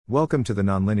Welcome to the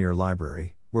Nonlinear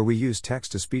Library, where we use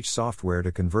text-to-speech software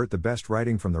to convert the best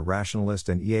writing from the rationalist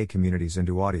and EA communities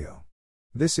into audio.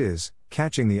 This is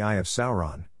Catching the Eye of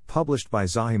Sauron, published by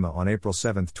Zahima on April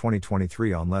 7,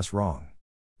 2023 on Less Wrong.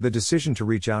 The decision to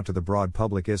reach out to the broad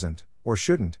public isn't, or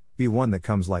shouldn't, be one that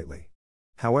comes lightly.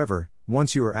 However,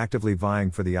 once you are actively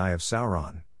vying for the Eye of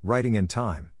Sauron, writing in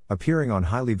time, appearing on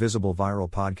highly visible viral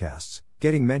podcasts,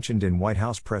 getting mentioned in White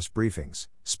House press briefings,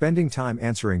 spending time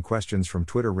answering questions from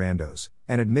Twitter randos,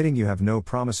 and admitting you have no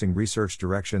promising research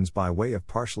directions by way of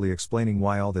partially explaining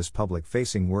why all this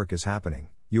public-facing work is happening,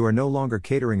 you are no longer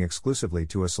catering exclusively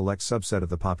to a select subset of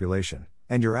the population,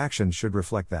 and your actions should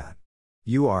reflect that.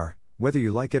 You are, whether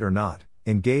you like it or not,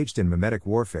 engaged in mimetic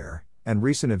warfare, and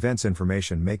recent events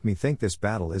information make me think this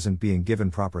battle isn't being given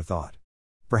proper thought.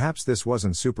 Perhaps this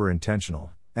wasn't super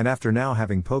intentional, and after now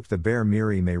having poked the bear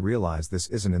Miri may realize this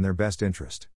isn't in their best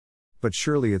interest. But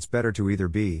surely it's better to either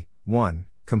be, 1.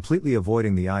 Completely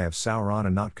avoiding the Eye of Sauron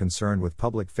and not concerned with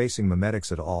public-facing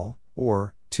mimetics at all,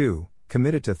 or, 2.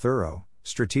 Committed to thorough,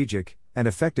 strategic, and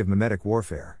effective mimetic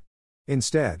warfare.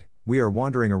 Instead, we are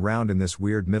wandering around in this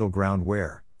weird middle ground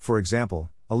where, for example,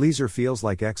 a leaser feels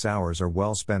like X hours are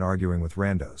well spent arguing with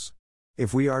randos.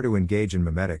 If we are to engage in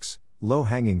mimetics,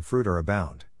 low-hanging fruit are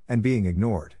abound, and being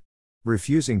ignored.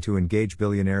 Refusing to engage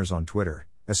billionaires on Twitter,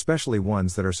 especially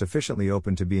ones that are sufficiently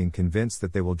open to being convinced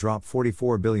that they will drop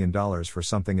 $44 billion for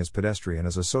something as pedestrian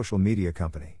as a social media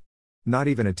company. Not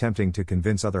even attempting to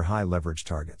convince other high-leverage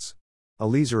targets. A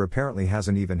leaser apparently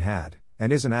hasn't even had,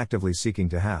 and isn't actively seeking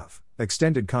to have,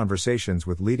 extended conversations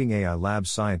with leading AI Labs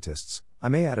scientists. I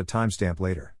may add a timestamp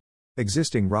later.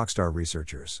 Existing rockstar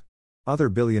researchers. Other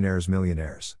billionaires,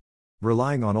 millionaires.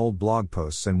 Relying on old blog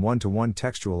posts and one-to-one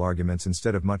textual arguments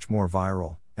instead of much more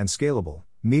viral, and scalable,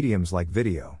 mediums like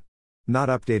video. Not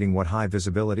updating what high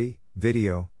visibility,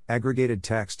 video, aggregated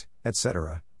text,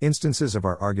 etc., instances of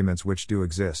our arguments which do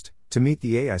exist, to meet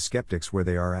the AI skeptics where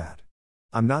they are at.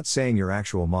 I'm not saying your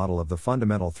actual model of the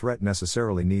fundamental threat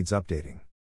necessarily needs updating.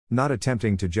 Not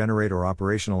attempting to generate or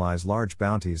operationalize large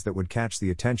bounties that would catch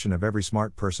the attention of every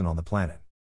smart person on the planet.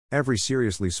 Every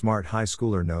seriously smart high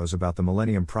schooler knows about the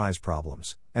Millennium Prize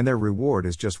problems, and their reward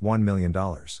is just $1 million.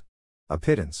 A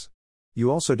pittance.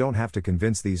 You also don't have to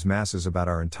convince these masses about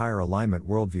our entire alignment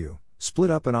worldview. Split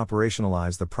up and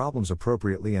operationalize the problems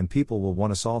appropriately and people will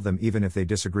want to solve them even if they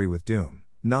disagree with doom.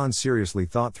 Non-seriously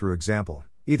thought through example,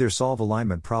 either solve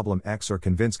alignment problem X or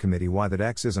convince committee Y that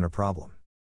X isn't a problem.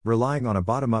 Relying on a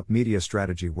bottom-up media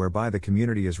strategy whereby the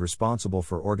community is responsible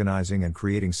for organizing and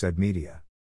creating said media.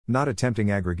 Not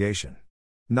attempting aggregation.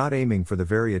 Not aiming for the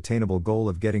very attainable goal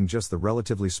of getting just the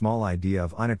relatively small idea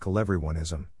of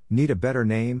everyoneism, need a better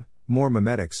name, more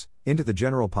mimetics, into the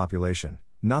general population,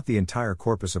 not the entire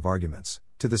corpus of arguments,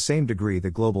 to the same degree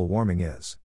that global warming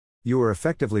is. You are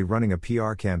effectively running a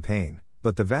PR campaign,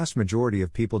 but the vast majority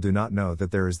of people do not know that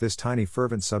there is this tiny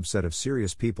fervent subset of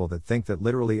serious people that think that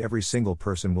literally every single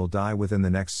person will die within the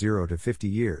next 0 to 50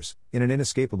 years, in an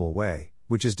inescapable way,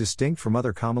 which is distinct from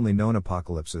other commonly known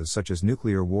apocalypses such as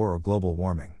nuclear war or global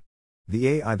warming. The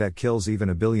AI that kills even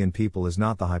a billion people is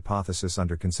not the hypothesis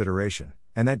under consideration,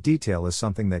 and that detail is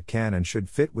something that can and should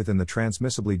fit within the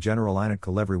transmissibly general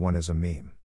everyoneism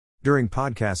meme. During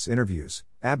podcasts interviews,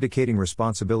 abdicating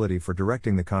responsibility for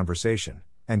directing the conversation,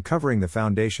 and covering the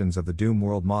foundations of the Doom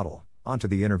World model, onto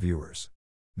the interviewers.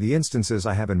 The instances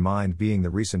I have in mind being the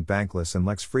recent Bankless and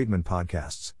Lex Friedman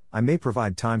podcasts. I may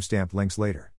provide timestamp links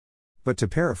later. But to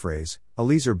paraphrase, a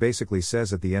leaser basically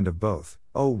says at the end of both,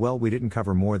 oh well we didn't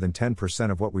cover more than 10%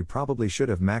 of what we probably should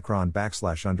have Macron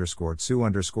 /_Sue_/Macron.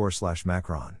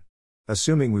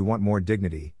 Assuming we want more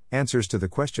dignity, answers to the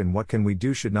question what can we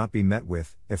do should not be met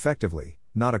with, effectively,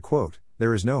 not a quote,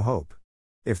 there is no hope.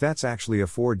 If that's actually a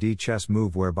 4D chess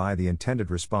move whereby the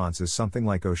intended response is something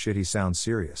like oh shit he sounds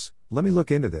serious, let me look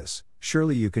into this,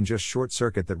 surely you can just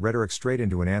short-circuit that rhetoric straight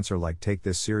into an answer like take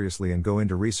this seriously and go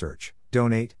into research,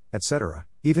 donate, etc.,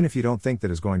 even if you don't think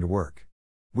that is going to work.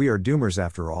 We are doomers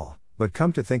after all, but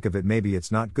come to think of it maybe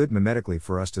it's not good mimetically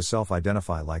for us to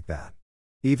self-identify like that.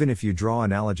 Even if you draw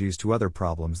analogies to other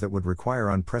problems that would require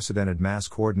unprecedented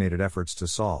mass-coordinated efforts to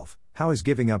solve, how is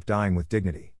giving up dying with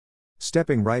dignity?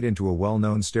 Stepping right into a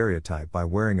well-known stereotype by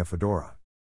wearing a fedora.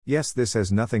 Yes, this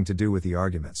has nothing to do with the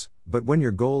arguments, but when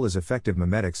your goal is effective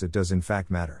mimetics it does in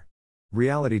fact matter.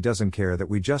 Reality doesn't care that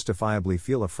we justifiably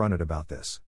feel affronted about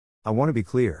this. I want to be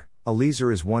clear, a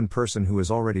leaser is one person who has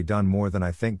already done more than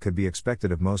I think could be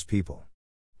expected of most people.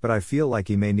 But I feel like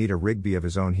he may need a Rigby of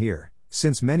his own here,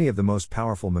 since many of the most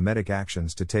powerful mimetic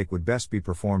actions to take would best be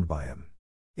performed by him.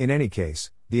 In any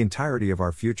case, the entirety of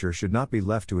our future should not be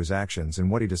left to his actions and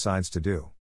what he decides to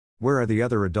do. Where are the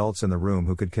other adults in the room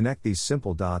who could connect these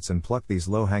simple dots and pluck these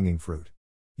low-hanging fruit?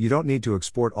 You don't need to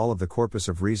export all of the corpus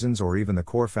of reasons or even the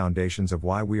core foundations of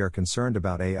why we are concerned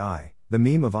about AI. The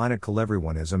meme of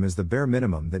everyoneism is the bare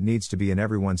minimum that needs to be in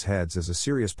everyone's heads as a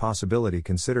serious possibility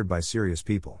considered by serious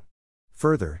people.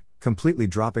 Further, completely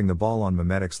dropping the ball on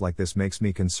memetics like this makes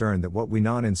me concerned that what we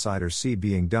non-insiders see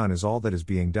being done is all that is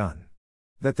being done.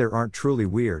 That there aren't truly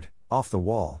weird,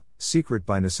 off-the-wall, secret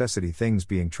by necessity things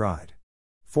being tried.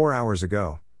 4 hours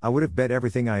ago, I would have bet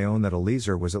everything I own that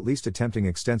Eliezer was at least attempting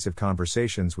extensive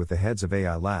conversations with the heads of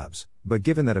AI labs, but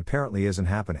given that apparently isn't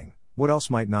happening, what else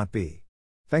might not be?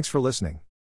 Thanks for listening.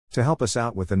 To help us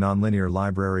out with the Nonlinear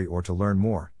Library or to learn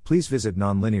more, please visit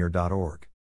nonlinear.org.